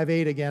 Timothy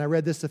 5:8 again. I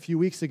read this a few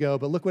weeks ago,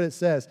 but look what it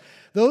says.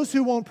 Those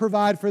who won't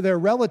provide for their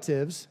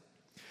relatives,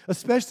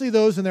 especially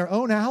those in their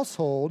own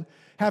household,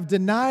 have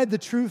denied the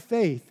true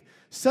faith.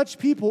 Such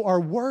people are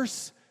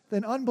worse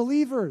than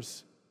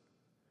unbelievers.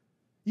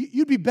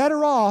 You'd be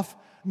better off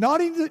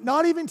not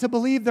even to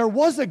believe there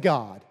was a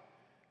God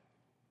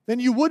than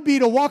you would be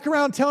to walk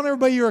around telling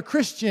everybody you're a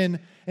Christian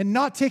and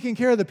not taking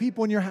care of the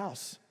people in your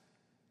house.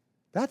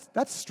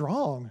 That's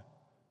strong.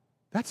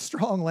 That's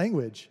strong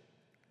language.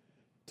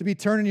 To be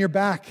turning your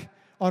back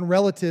on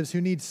relatives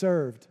who need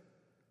served.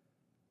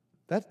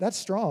 That's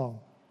strong,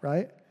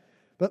 right?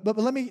 But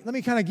let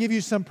me kind of give you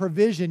some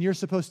provision you're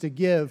supposed to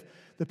give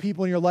the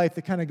people in your life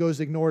that kind of goes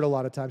ignored a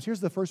lot of times.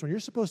 Here's the first one. You're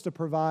supposed to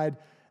provide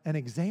an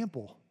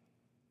example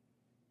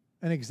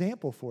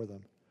for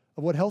them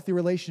of what healthy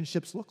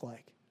relationships look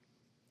like.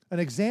 An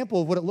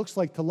example of what it looks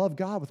like to love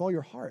God with all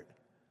your heart.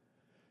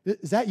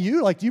 Is that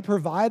you? Like, do you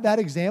provide that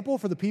example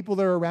for the people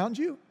that are around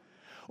you?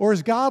 Or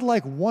is God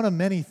like one of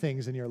many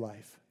things in your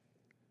life?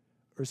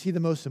 Or is he the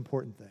most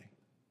important thing?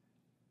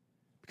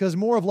 Because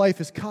more of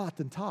life is caught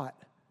than taught.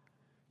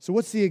 So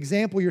what's the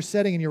example you're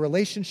setting in your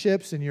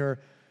relationships, in your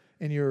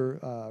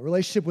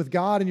relationship with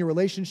God, and your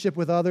relationship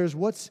with others?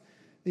 What's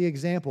the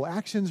example?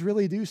 Actions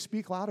really do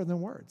speak louder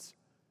than words.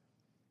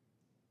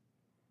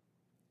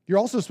 You're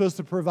also supposed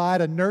to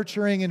provide a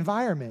nurturing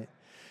environment.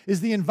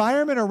 Is the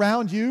environment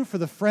around you for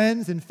the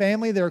friends and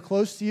family that are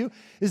close to you,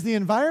 is the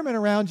environment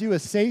around you a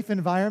safe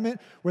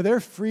environment where they're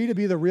free to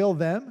be the real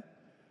them?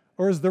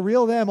 Or is the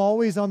real them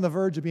always on the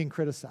verge of being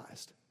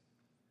criticized?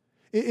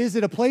 Is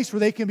it a place where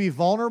they can be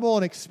vulnerable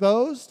and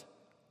exposed?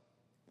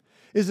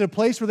 Is it a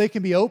place where they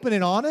can be open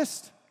and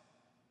honest?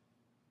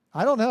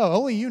 I don't know.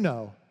 Only you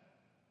know.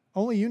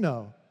 Only you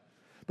know.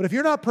 But if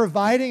you're not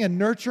providing a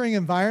nurturing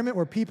environment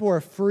where people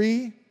are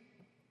free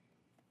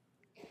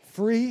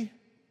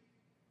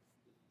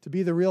to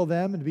be the real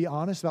them and to be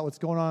honest about what's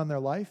going on in their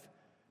life,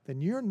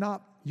 then you're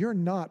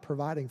not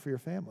providing for your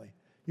family.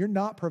 you're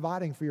not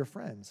providing for your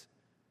friends.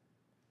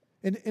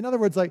 In other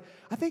words, like,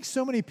 I think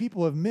so many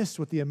people have missed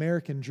what the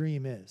American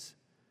dream is.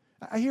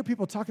 I hear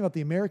people talking about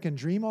the American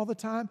dream all the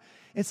time.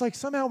 It's like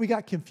somehow we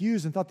got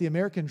confused and thought the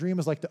American dream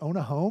was like to own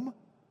a home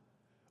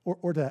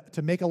or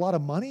to make a lot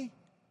of money.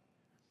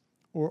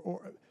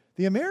 Or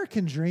the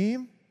American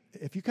dream,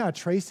 if you kind of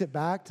trace it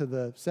back to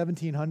the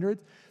 1700s,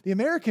 the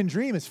American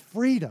dream is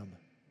freedom.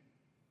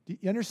 Do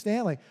you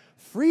understand? Like,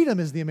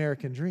 freedom is the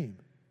American dream.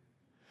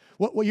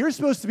 What you're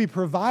supposed to be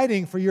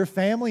providing for your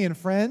family and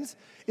friends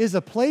is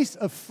a place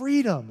of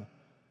freedom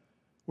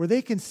where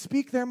they can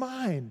speak their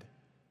mind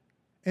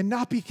and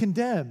not be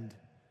condemned,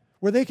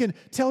 where they can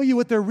tell you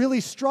what they're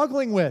really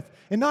struggling with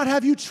and not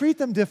have you treat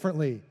them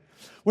differently,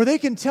 where they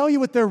can tell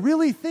you what they're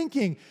really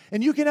thinking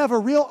and you can have a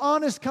real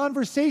honest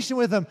conversation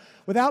with them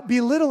without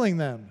belittling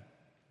them.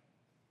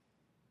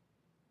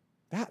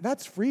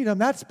 That's freedom.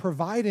 That's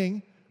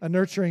providing a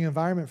nurturing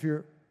environment for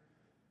your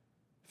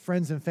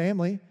friends and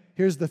family.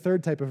 Here's the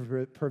third type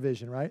of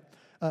provision, right?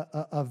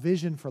 A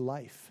vision for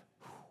life.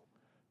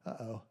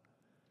 Uh-oh.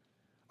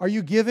 Are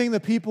you giving the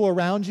people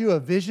around you a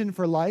vision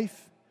for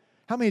life?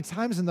 How many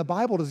times in the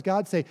Bible does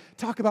God say,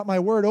 talk about my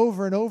word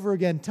over and over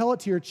again, tell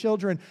it to your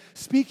children,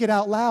 speak it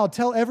out loud,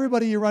 tell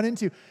everybody you run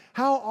into?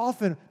 How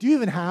often, do you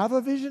even have a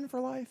vision for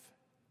life?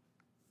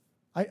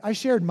 I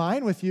shared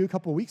mine with you a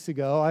couple weeks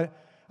ago.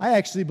 I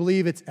actually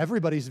believe it's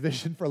everybody's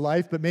vision for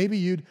life, but maybe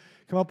you'd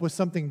come up with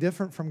something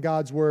different from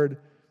God's word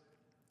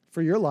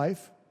for your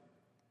life.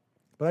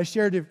 But I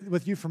shared it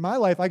with you for my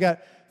life. I got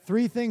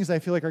 3 things I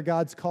feel like are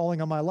God's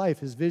calling on my life,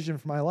 His vision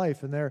for my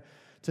life, and they're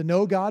to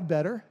know God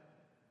better,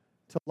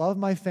 to love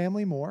my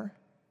family more,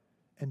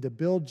 and to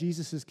build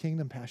Jesus'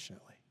 kingdom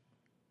passionately.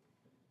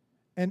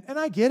 And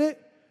I get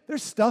it.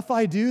 There's stuff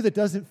I do that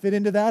doesn't fit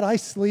into that. I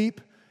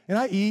sleep, and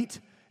I eat,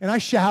 and I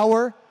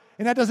shower,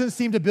 and that doesn't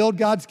seem to build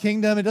God's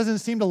kingdom. It doesn't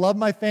seem to love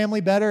my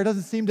family better. It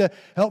doesn't seem to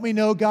help me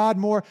know God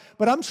more.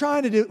 But I'm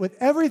trying to do it with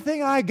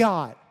everything I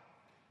got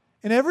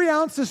and every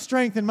ounce of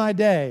strength in my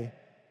day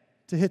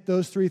to hit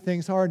those 3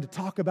 things hard and to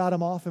talk about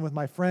them often with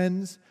my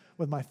friends,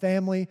 with my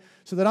family,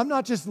 so that I'm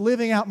not just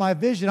living out my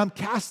vision, I'm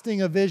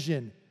casting a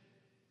vision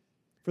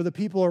for the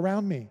people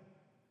around me.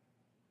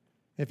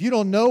 If you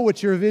don't know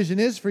what your vision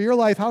is for your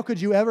life, how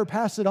could you ever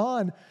pass it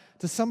on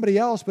to somebody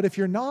else? But if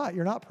you're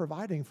not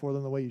providing for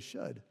them the way you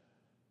should.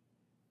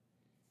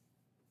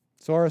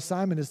 So our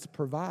assignment is to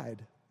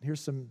provide.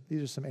 These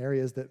are some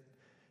areas that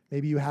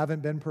maybe you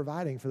haven't been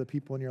providing for the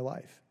people in your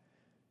life.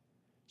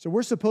 So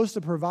we're supposed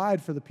to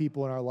provide for the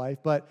people in our life,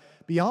 but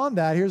beyond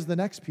that, here's the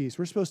next piece.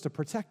 We're supposed to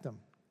protect them.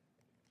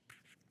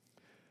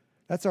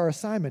 That's our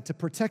assignment, to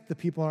protect the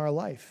people in our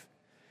life.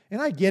 And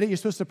I get it, you're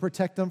supposed to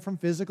protect them from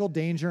physical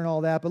danger and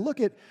all that, but look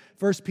at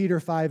 1 Peter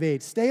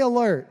 5:8. Stay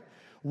alert.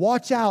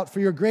 Watch out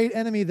for your great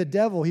enemy, the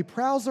devil. He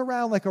prowls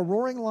around like a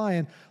roaring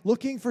lion,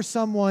 looking for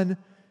someone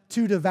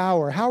to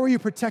devour. How are you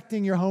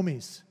protecting your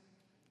homies?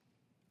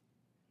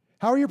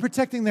 How are you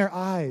protecting their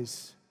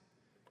eyes,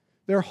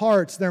 their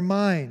hearts, their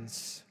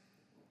minds?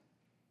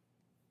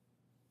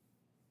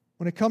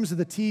 When it comes to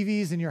the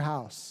TVs in your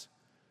house,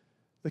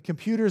 the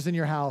computers in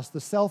your house,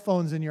 the cell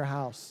phones in your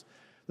house,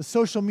 the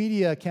social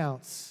media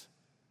accounts.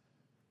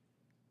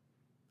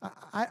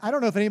 I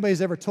don't know if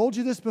anybody's ever told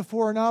you this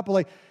before or not, but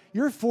like,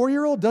 your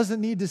 4-year-old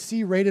doesn't need to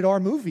see rated R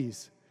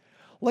movies.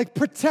 Like,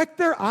 protect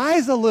their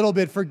eyes a little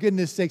bit, for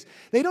goodness sakes.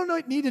 They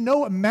don't need to know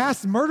what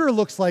mass murder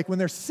looks like when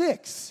they're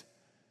 6.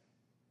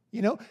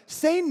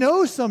 Say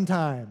no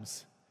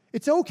sometimes.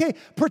 It's okay.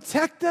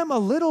 Protect them a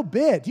little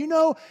bit. Do you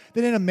know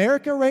that in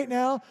America right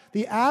now,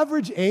 the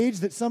average age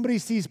that somebody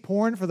sees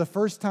porn for the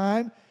first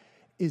time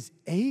is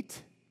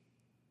 8?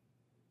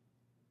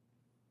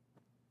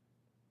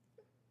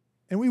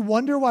 And we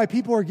wonder why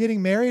people are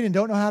getting married and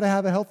don't know how to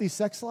have a healthy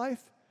sex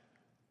life?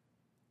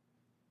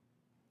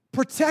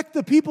 Protect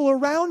the people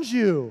around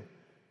you.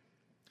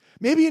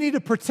 Maybe you need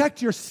to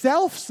protect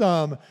yourself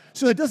some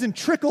so it doesn't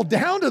trickle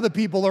down to the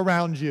people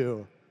around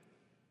you.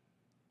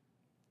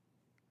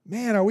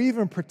 Man, are we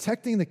even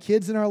protecting the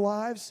kids in our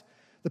lives?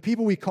 The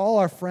people we call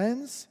our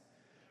friends?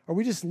 Are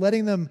we just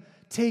letting them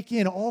take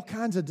in all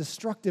kinds of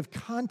destructive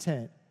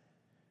content?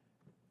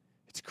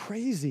 It's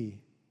crazy.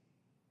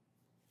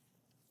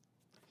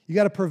 You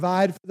got to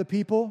provide for the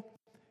people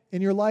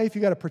in your life.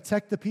 You got to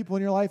protect the people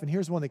in your life. And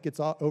here's one that gets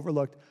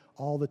overlooked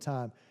all the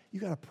time. You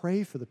got to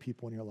pray for the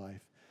people in your life.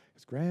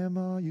 Because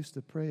Grandma used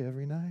to pray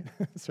every night.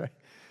 That's right.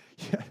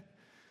 Yeah,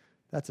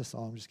 that's a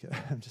song. I'm just kidding.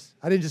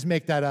 I didn't just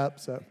make that up,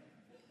 so.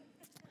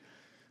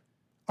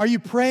 Are you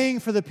praying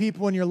for the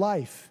people in your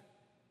life?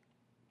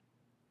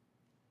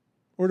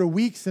 Or do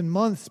weeks and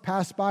months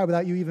pass by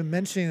without you even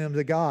mentioning them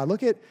to God?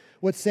 Look at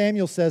what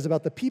Samuel says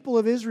about the people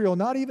of Israel,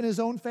 not even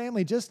his own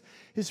family, just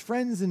his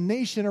friends and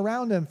nation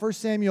around him. 1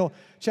 Samuel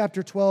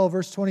chapter 12,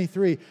 verse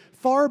 23.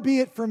 Far be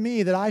it from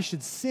me that I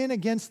should sin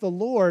against the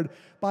Lord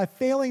by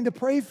failing to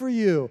pray for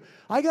you.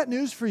 I got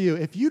news for you.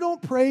 If you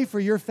don't pray for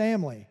your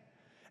family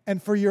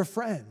and for your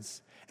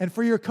friends and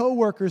for your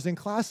coworkers and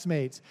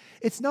classmates,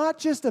 it's not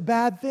just a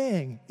bad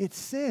thing, it's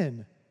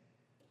sin.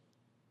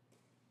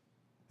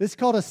 This is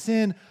called a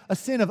sin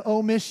of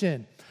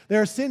omission.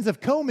 There are sins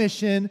of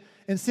commission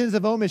and sins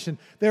of omission.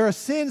 There are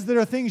sins that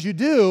are things you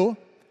do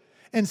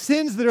and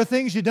sins that are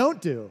things you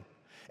don't do.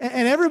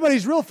 And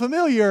everybody's real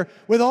familiar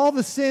with all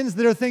the sins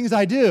that are things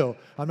I do.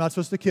 I'm not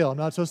supposed to kill. I'm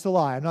not supposed to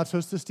lie. I'm not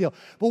supposed to steal.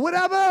 But what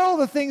about all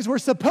the things we're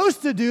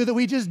supposed to do that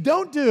we just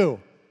don't do?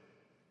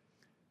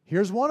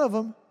 Here's one of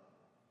them.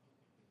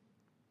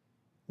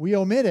 We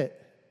omit it.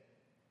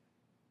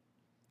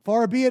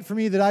 Far be it from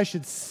me that I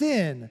should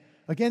sin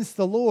against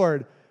the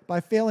Lord by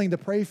failing to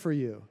pray for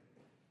you.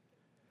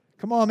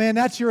 Come on, man,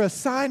 that's your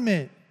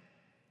assignment.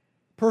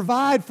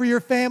 Provide for your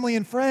family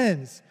and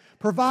friends.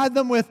 Provide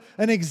them with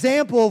an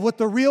example of what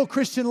the real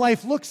Christian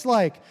life looks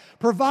like.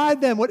 Provide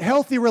them what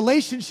healthy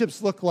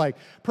relationships look like.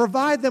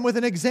 Provide them with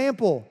an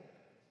example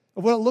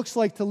of what it looks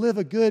like to live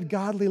a good,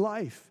 godly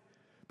life.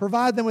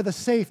 Provide them with a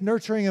safe,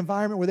 nurturing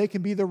environment where they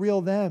can be the real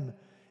them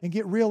and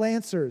get real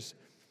answers.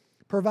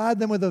 Provide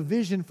them with a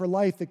vision for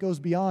life that goes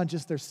beyond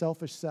just their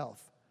selfish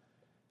self.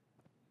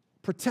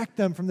 Protect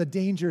them from the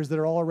dangers that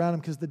are all around them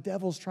because the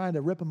devil's trying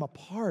to rip them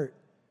apart.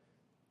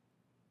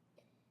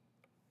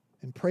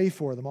 And pray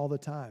for them all the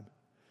time.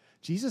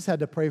 Jesus had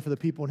to pray for the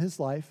people in his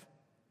life.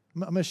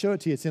 I'm going to show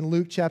it to you. It's in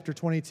Luke chapter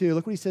 22.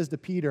 Look what he says to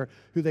Peter,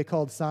 who they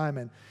called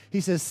Simon.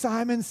 He says,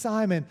 Simon,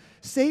 Simon,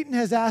 Satan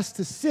has asked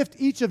to sift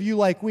each of you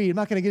like wheat. I'm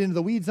not going to get into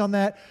the weeds on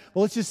that,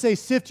 but let's just say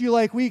sift you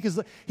like wheat because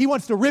he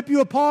wants to rip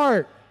you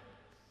apart.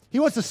 He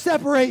wants to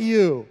separate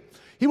you.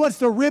 He wants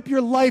to rip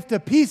your life to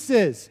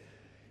pieces.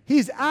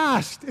 He's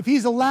asked if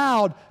he's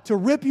allowed to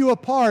rip you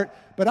apart,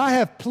 but I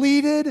have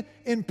pleaded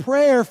in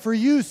prayer for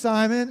you,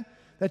 Simon,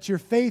 that your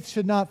faith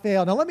should not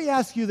fail. Now let me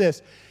ask you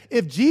this.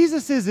 If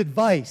Jesus'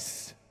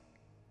 advice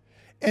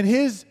and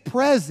his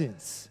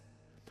presence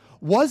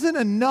wasn't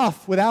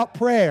enough without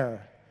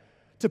prayer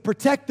to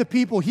protect the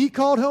people he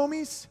called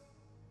homies,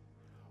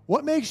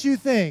 what makes you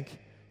think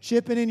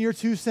chipping in your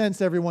 2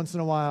 cents every once in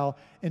a while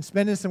and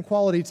spending some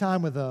quality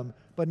time with them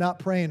but not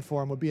praying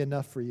for them would be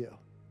enough for you?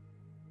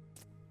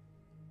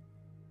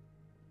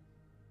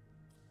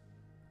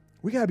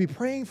 We got to be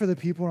praying for the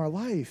people in our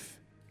life.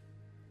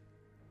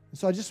 And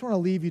so I just want to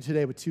leave you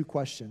today with 2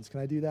 questions.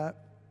 Can I do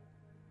that?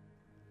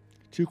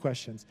 2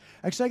 questions.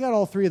 Actually, I got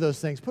all 3 of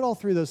those things. Put all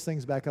 3 of those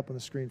things back up on the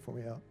screen for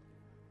me.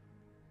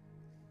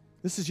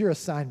 This is your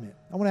assignment.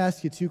 I want to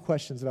ask you 2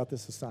 questions about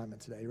this assignment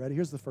today. You ready?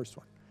 Here's the first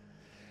one.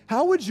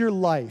 How would your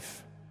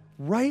life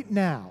right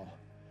now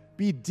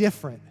be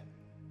different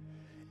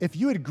if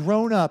you had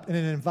grown up in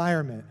an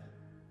environment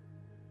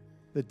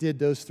that did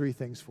those 3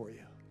 things for you?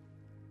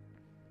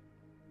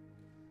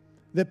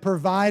 That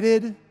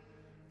provided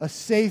a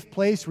safe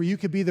place where you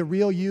could be the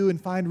real you and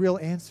find real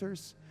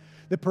answers,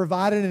 that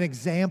provided an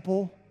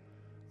example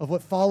of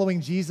what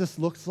following Jesus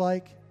looks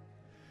like,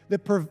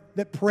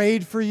 that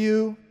prayed for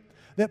you,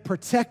 that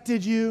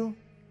protected you,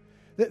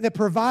 that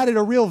provided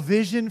a real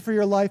vision for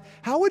your life.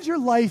 How would your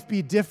life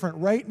be different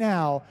right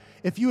now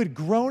if you had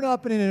grown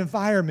up in an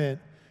environment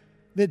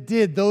that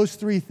did those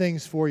 3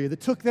 things for you,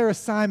 that took their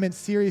assignment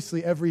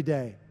seriously every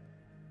day?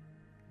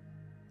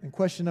 And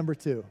question number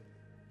 2.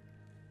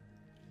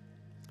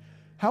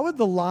 How would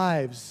the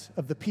lives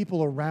of the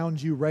people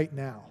around you right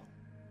now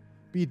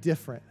be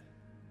different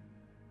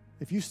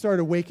if you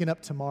started waking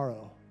up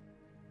tomorrow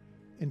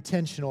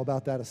intentional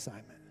about that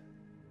assignment?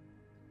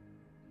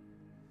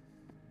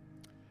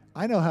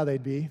 I know how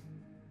they'd be.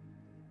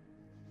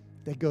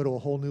 They'd go to a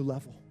whole new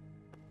level.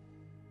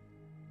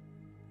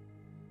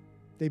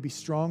 They'd be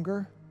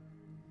stronger,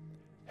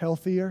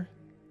 healthier,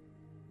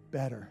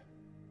 better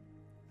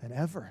than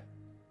ever.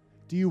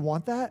 Do you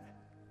want that?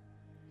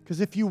 Because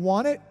if you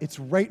want it, it's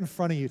right in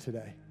front of you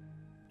today.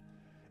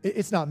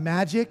 It's not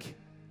magic.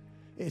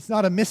 It's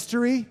not a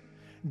mystery.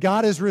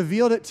 God has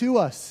revealed it to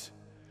us.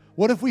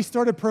 What if we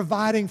started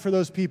providing for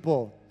those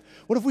people?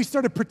 What if we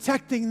started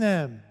protecting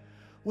them?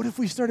 What if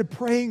we started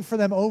praying for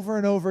them over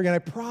and over again? I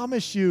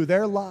promise you,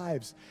 their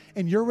lives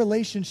and your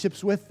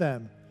relationships with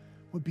them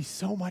would be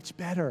so much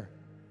better.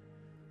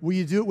 Will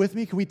you do it with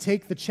me? Can we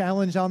take the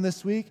challenge on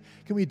this week?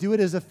 Can we do it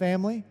as a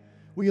family?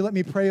 Will you let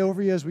me pray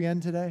over you as we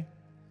end today?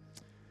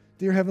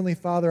 Dear Heavenly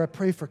Father, I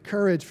pray for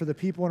courage for the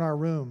people in our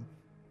room,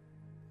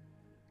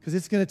 because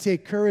it's going to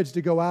take courage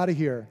to go out of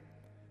here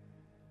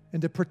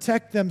and to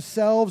protect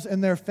themselves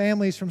and their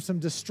families from some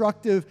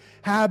destructive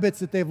habits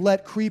that they've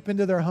let creep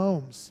into their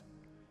homes.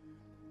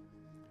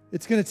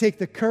 It's going to take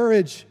the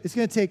courage. It's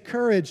going to take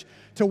courage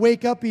to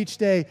wake up each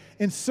day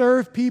and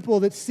serve people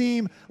that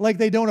seem like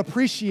they don't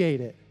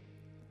appreciate it.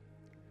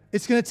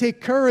 It's going to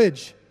take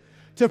courage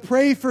to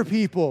pray for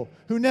people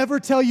who never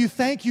tell you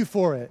thank you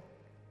for it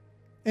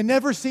and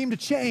never seem to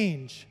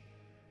change.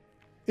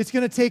 It's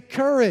going to take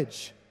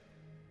courage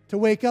to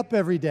wake up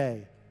every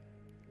day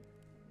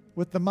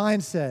with the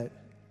mindset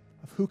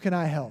of who can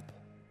I help?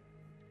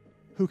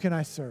 Who can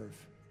I serve?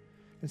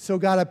 And so,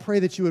 God, I pray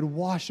that you would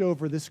wash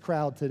over this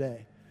crowd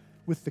today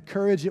with the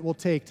courage it will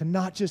take to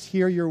not just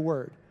hear your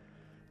word,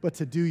 but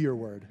to do your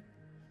word.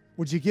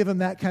 Would you give them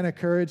that kind of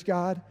courage,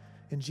 God?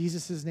 In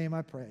Jesus' name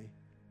I pray.